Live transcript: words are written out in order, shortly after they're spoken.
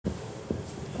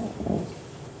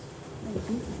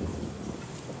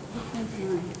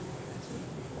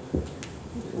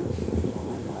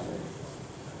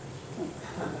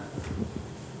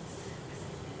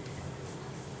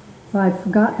Well, I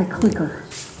forgot the clicker.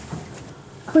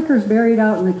 Clicker's buried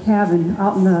out in the cabin,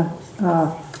 out in the,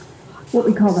 what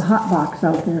we call the hot box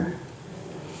out there.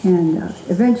 And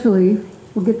eventually,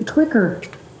 we'll get the clicker.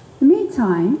 In the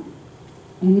meantime,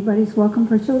 anybody's welcome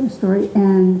for a children's story.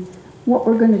 And what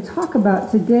we're going to talk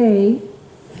about today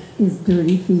is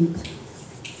dirty feet.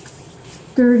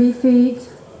 Dirty feet.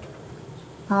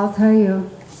 I'll tell you,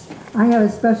 I have a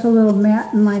special little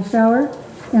mat in my shower,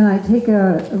 and I take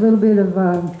a little bit of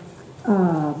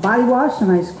body wash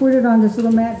and I squirt it on this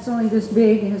little mat. It's only this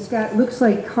big, and looks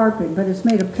like carpet, but it's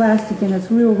made of plastic and it's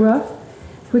real rough.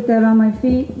 Put that on my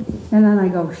feet, and then I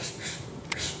go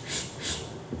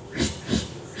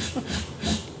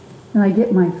and I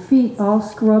get my feet all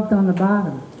scrubbed on the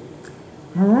bottom.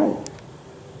 All right.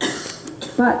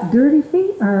 But dirty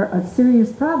feet are a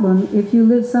serious problem if you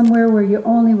live somewhere where you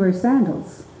only wear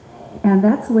sandals. And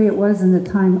that's the way it was in the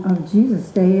time of Jesus'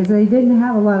 day, is they didn't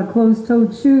have a lot of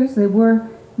closed-toed shoes. They wore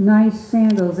nice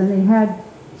sandals, and they had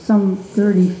some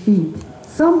dirty feet.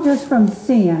 Some just from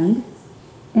sand,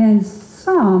 and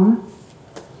some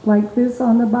like this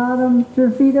on the bottom. Do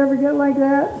your feet ever get like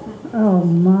that? Oh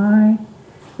my.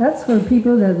 That's for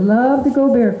people that love to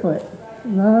go barefoot.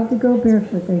 Love to go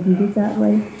barefoot. They can get that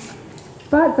way.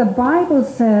 But the Bible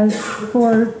says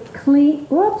for clean,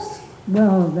 whoops.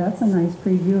 Well, that's a nice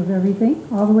preview of everything,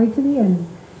 all the way to the end.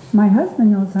 My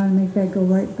husband knows how to make that go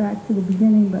right back to the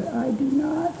beginning, but I do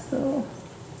not, so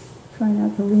try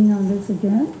not to lean on this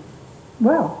again.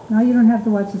 Well, now you don't have to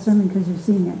watch the sermon because you've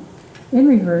seen it. In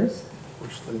reverse.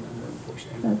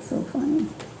 That's so funny.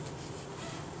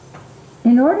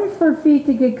 In order for feet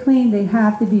to get clean, they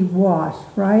have to be washed,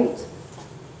 right?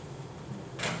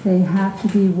 They have to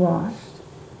be washed.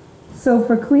 So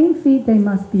for clean feet, they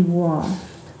must be washed.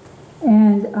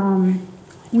 And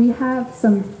we have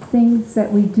some things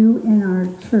that we do in our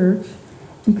church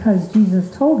because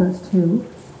Jesus told us to,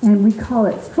 and we call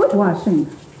it foot washing.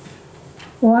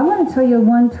 Well, I want to tell you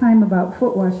one time about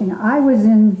foot washing. I was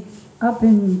up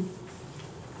in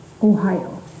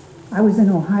Ohio. I was in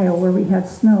Ohio where we had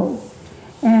snow.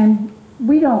 And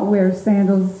we don't wear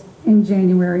sandals in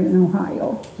January in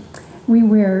Ohio. We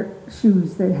wear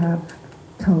shoes that have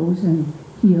toes and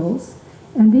heels.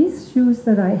 And these shoes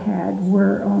that I had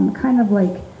were kind of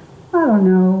like, I don't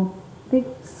know, they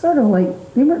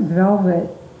weren't velvet,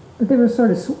 but they were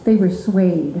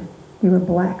suede. They were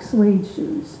black suede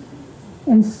shoes.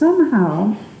 And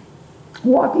somehow,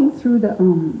 walking through the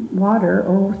water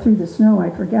or through the snow, I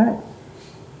forget,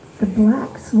 the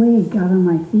black suede got on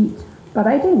my feet. But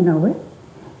I didn't know it.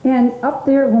 And up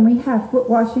there, when we have foot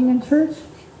washing in church,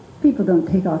 people don't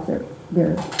take off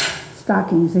their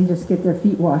stockings. They just get their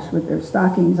feet washed with their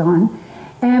stockings on.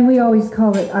 And we always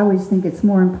call it, I always think it's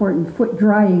more important, foot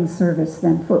drying service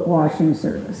than foot washing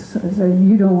service. So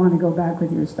you don't want to go back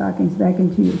with your stockings back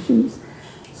into your shoes.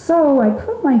 So I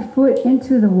put my foot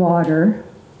into the water.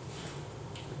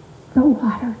 The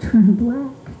water turned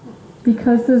black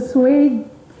because the suede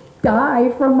dye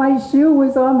from my shoe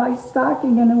was on my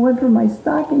stocking, and it went from my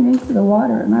stocking into the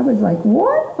water. And I was like,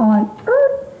 what on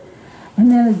earth? And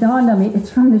then it dawned on me,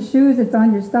 it's from the shoes, it's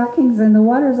on your stockings, and the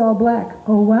water's all black.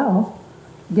 Oh, well,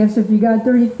 guess if you got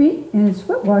dirty feet and it's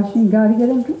foot washing, you got to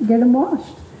get them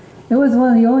washed. It was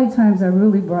one of the only times I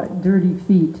really brought dirty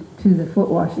feet to the foot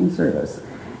washing service.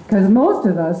 Because most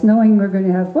of us, knowing we're going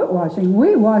to have foot washing,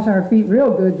 we wash our feet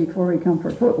real good before we come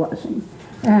for foot washing.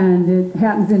 And it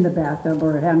happens in the bathtub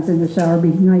or it happens in the shower the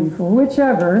night before,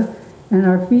 whichever. And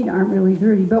our feet aren't really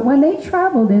dirty. But when they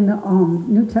traveled in the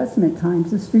New Testament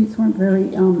times, the streets weren't very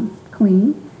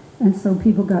clean, and so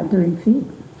people got dirty feet.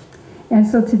 And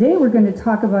so today we're going to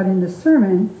talk about in the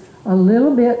sermon a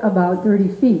little bit about dirty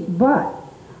feet. But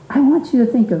I want you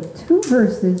to think of two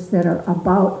verses that are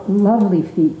about lovely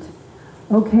feet.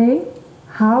 Okay?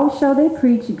 How shall they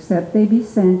preach except they be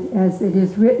sent, as it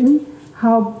is written?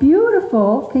 How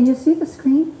beautiful, can you see the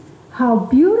screen? How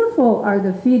beautiful are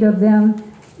the feet of them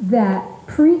that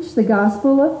preach the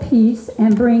gospel of peace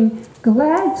and bring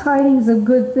glad tidings of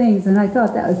good things. And I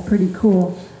thought that was pretty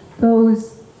cool.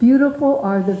 Those beautiful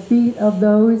are the feet of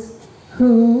those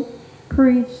who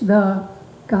preach the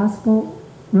gospel.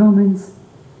 Romans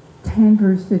 10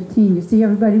 verse 15. You see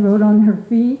everybody wrote on their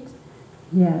feet?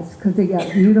 Yes, because they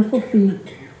got beautiful feet.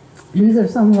 These are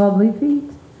some lovely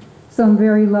feet. Some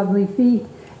very lovely feet.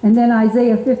 And then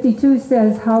Isaiah 52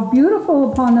 says, how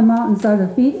beautiful upon the mountains are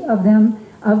the feet of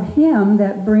him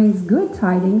that brings good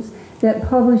tidings, that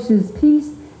publishes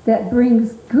peace, that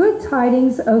brings good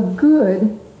tidings of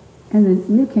good And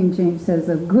the New King James says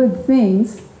of good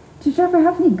things. Did you ever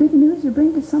have any good news you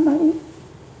bring to somebody?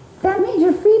 That means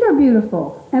your feet are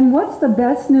beautiful. And what's the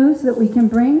best news that we can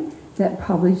bring? That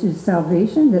publishes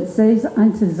salvation, that says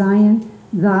unto Zion,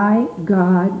 thy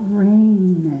God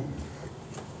reigneth.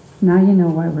 Now you know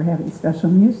why we're having special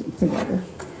music together.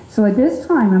 So at this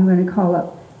time, I'm going to call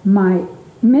up my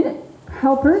minute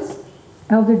helpers,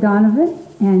 Elder Donovan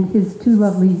and his two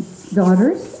lovely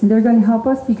daughters. And they're going to help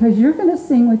us because you're going to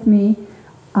sing with me,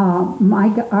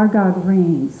 Our God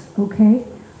Reigns, okay?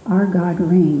 Our God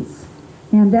Reigns.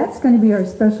 And that's going to be our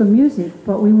special music.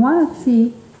 But we want to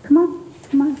see, come on,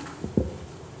 come on.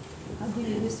 I'll give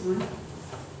you this one.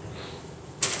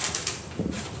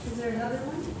 Is there another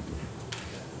one?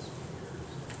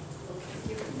 Okay,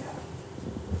 here we go.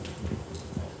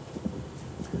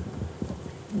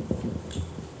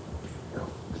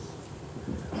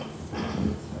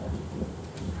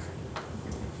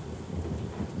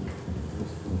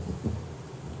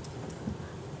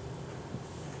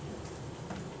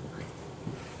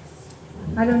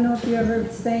 I don't know if you ever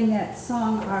sang that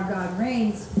song, Our God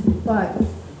Reigns, but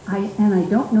I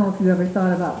don't know if you ever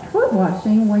thought about foot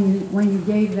washing when you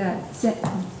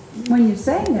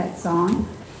sang that song.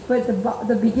 But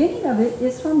the beginning of it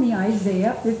is from the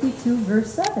Isaiah 52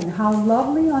 verse 7. How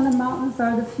lovely on the mountains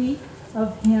are the feet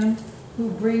of him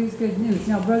who brings good news.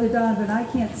 Now, Brother Donovan, I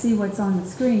can't see what's on the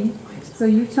screen, so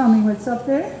you tell me what's up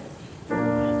there.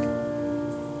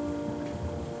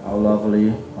 How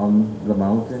lovely on the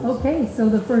mountains. Okay, so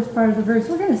the first part of the verse,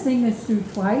 we're going to sing this through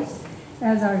twice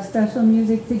as our special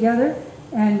music together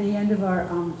and the end of our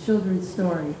children's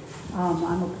story. I'm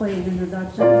going to play an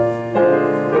introduction.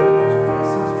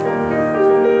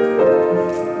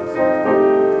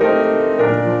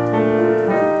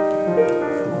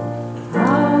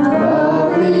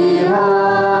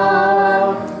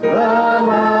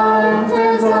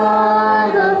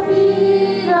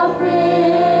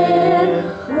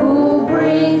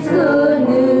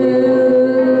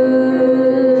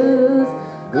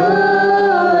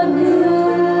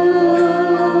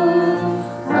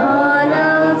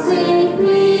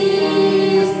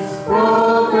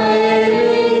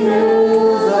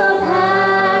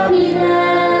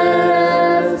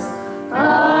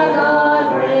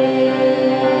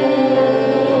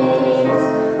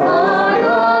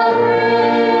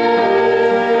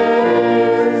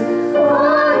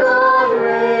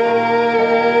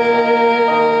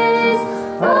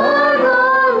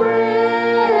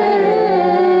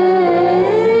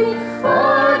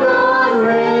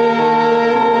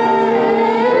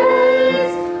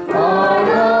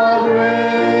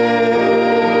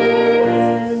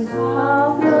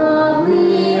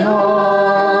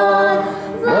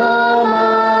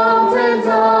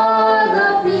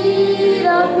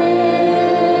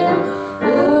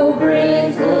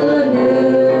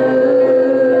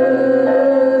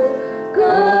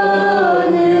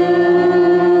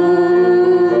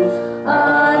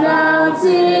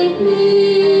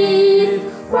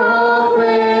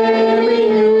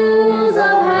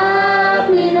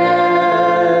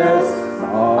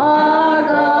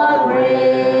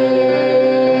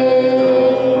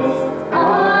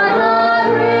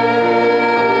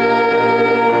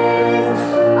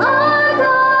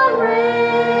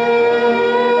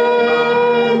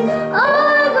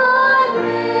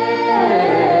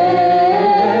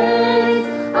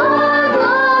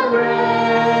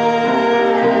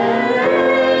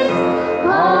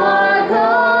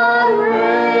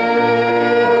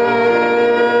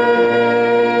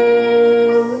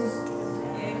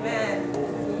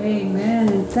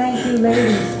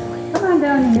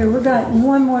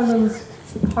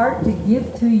 Part to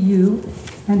give to you,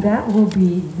 and that will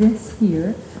be this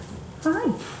here.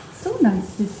 Hi, so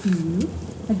nice to see you.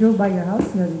 I drove by your house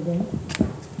the other day.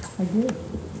 I did.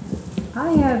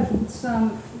 I have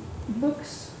some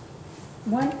books.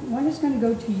 One is going to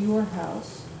go to your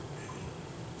house.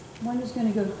 One is going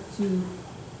to go to, you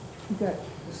got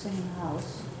the same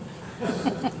house.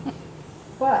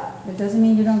 But it doesn't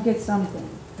mean you don't get something,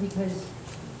 because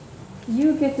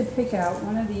you get to pick out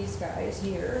one of these guys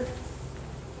here.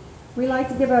 We like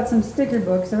to give out some sticker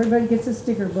books. Everybody gets a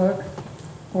sticker book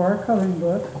or a coloring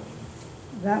book.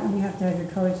 That one you have to have your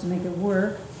colors to make it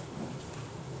work.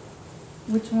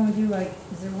 Which one would you like?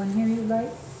 Is there one here you like?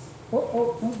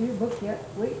 Oh, don't do your book yet.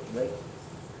 Wait.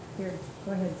 Here,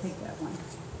 go ahead and take that one.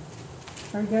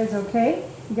 Are you guys okay?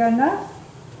 You got enough?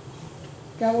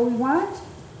 Got what we want?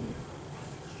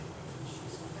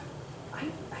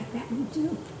 I bet you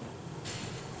do.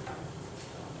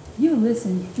 You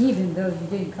listen even though you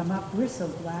didn't come up. We're so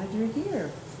glad you're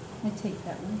here. I take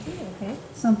that one too, okay?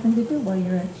 Something to do while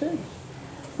you're at church.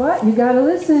 But you got to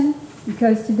listen.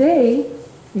 Because today,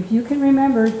 if you can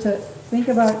remember to think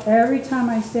about every time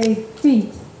I say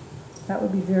feet, that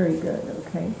would be very good,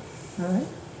 okay? All right?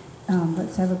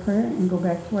 Let's have a prayer and go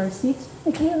back to our seats.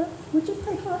 Michaela, would you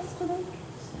pray for us today?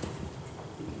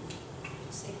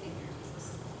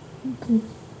 Thank you.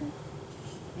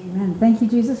 Amen. Thank you,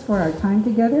 Jesus, for our time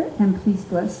together, and please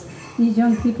bless these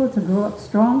young people to grow up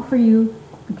strong for you,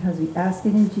 because we ask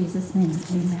it in Jesus' name.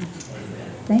 Amen.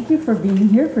 Thank you for being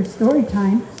here for story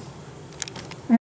time.